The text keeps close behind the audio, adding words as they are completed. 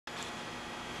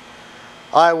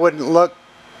I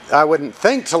wouldn't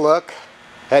think to look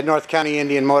at North County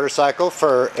Indian Motorcycle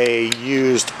for a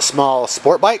used small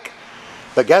sport bike,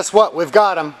 but guess what? We've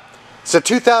got them. It's a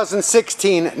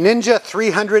 2016 Ninja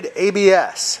 300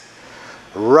 ABS,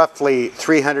 roughly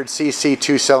 300cc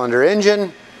 2-cylinder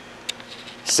engine,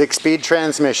 6-speed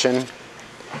transmission,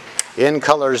 in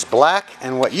colors black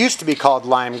and what used to be called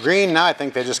lime green. Now I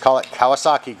think they just call it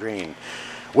Kawasaki green,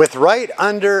 with right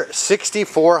under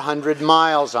 6,400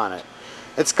 miles on it.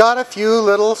 It's got a few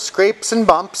little scrapes and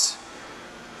bumps,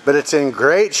 but it's in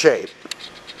great shape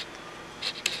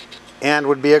and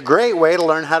would be a great way to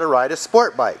learn how to ride a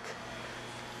sport bike.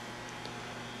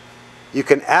 You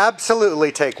can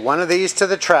absolutely take one of these to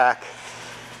the track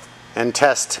and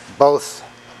test both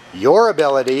your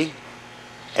ability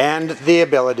and the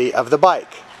ability of the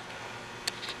bike.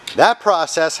 That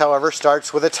process, however,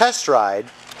 starts with a test ride,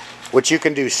 which you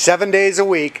can do 7 days a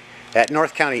week at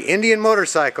North County Indian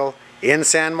Motorcycle in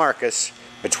San Marcos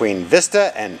between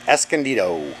Vista and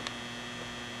Escondido.